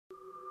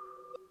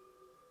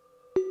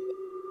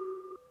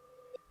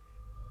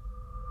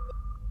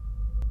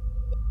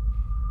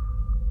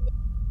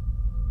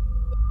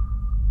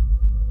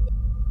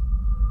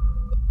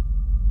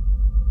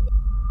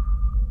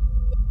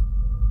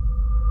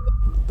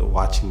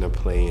watching the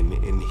play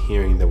and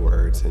hearing the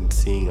words and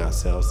seeing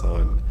ourselves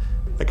on,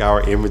 like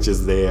our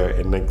images there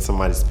and like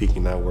somebody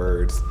speaking our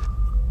words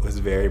was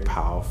very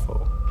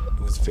powerful.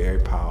 It was very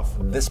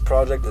powerful. This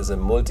project is a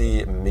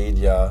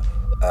multimedia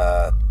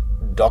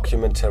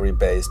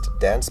documentary-based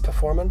dance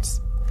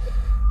performance,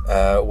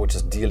 which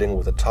is dealing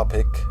with the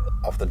topic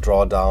of the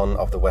drawdown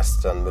of the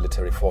Western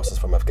military forces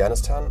from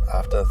Afghanistan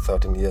after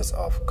 13 years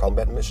of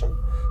combat mission.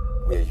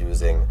 We are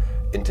using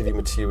interview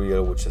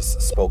material, which is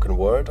spoken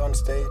word on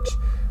stage.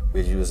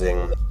 We're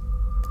using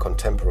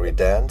contemporary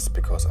dance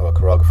because our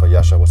choreographer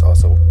Yasha was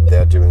also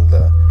there during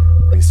the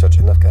research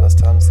in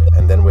Afghanistan.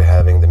 And then we're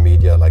having the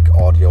media like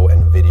audio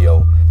and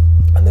video.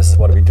 And this is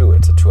what we do.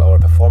 It's a 2-hour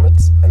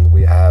performance, and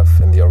we have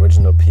in the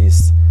original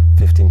piece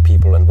 15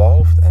 people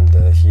involved, and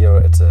here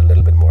it's a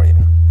little bit more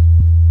even.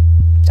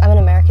 I'm an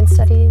American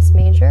Studies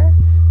major,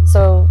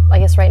 so I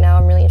guess right now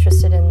I'm really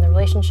interested in the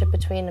relationship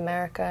between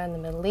America and the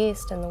Middle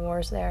East and the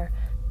wars there.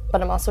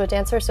 But I'm also a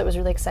dancer, so it was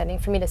really exciting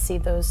for me to see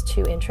those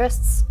two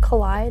interests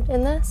collide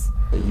in this.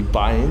 You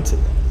buy into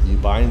that. You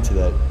buy into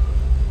that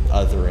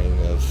othering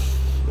of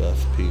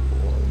people,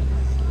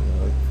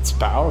 and it's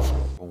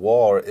powerful.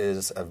 War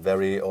is a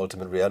very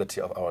ultimate reality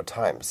of our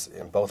times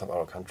in both of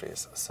our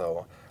countries,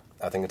 so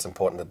I think it's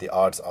important that the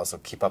arts also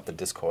keep up the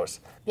discourse.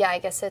 Yeah, I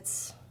guess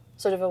it's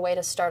sort of a way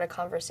to start a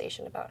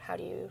conversation about how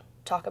do you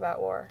talk about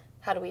war,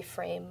 how do we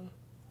frame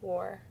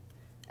war,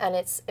 and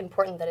it's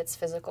important that it's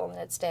physical and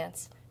that it's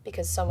dance,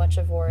 because so much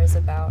of war is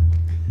about,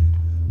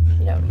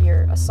 you know,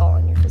 your assault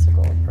on your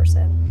physical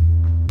person.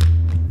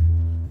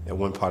 At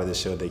one part of the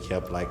show, they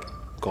kept like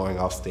going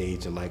off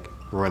stage and like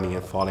running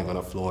and falling on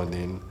the floor, and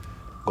then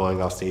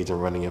going off stage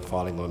and running and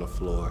falling on the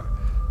floor.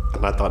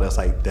 And I thought that's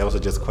like, those are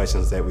just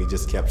questions that we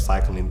just kept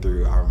cycling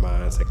through our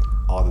minds like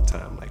all the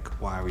time. Like,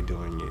 why are we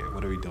doing here?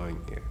 What are we doing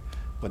here?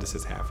 What is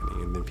this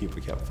happening? And then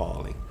people kept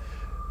falling.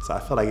 So I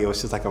felt like it was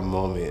just like a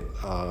moment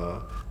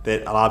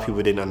that a lot of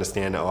people didn't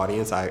understand the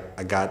audience. I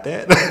got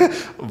that,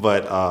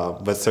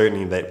 but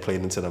certainly that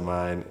played into the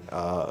mind.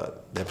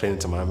 That played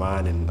into my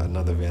mind, and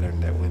another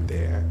veteran that went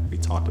there. We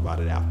talked about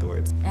it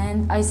afterwards.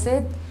 And I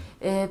said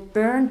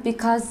burned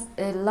because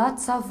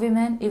lots of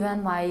women,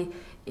 even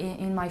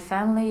in my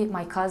family,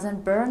 my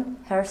cousin burned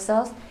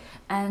herself,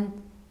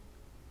 and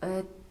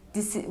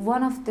this is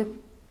one of the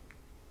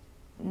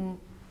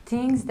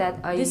things that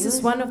I use. This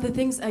is one of the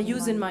things I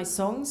use in my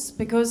songs,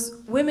 because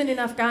women in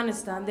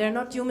Afghanistan, they're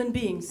not human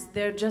beings,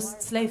 they're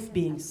just slave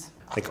beings.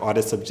 Like, art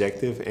is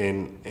subjective,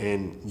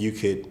 and you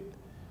could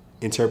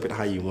interpret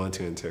how you want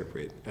to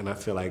interpret. And I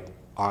feel like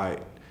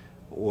art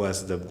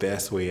was the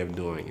best way of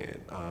doing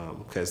it,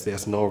 because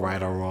there's no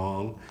right or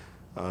wrong.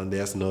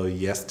 There's no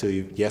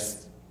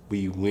yes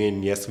we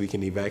win, yes we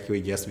can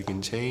evacuate, yes we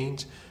can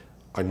change,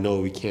 or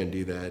no we can't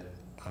do that.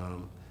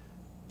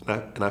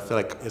 And I feel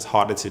like it's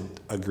harder to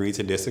agree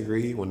to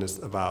disagree when it's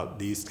about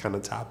these kind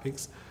of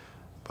topics,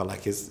 but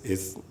like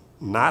it's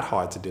not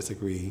hard to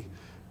disagree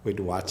with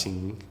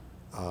watching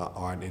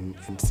art and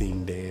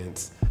seeing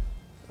dance.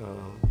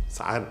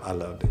 So I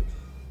loved it.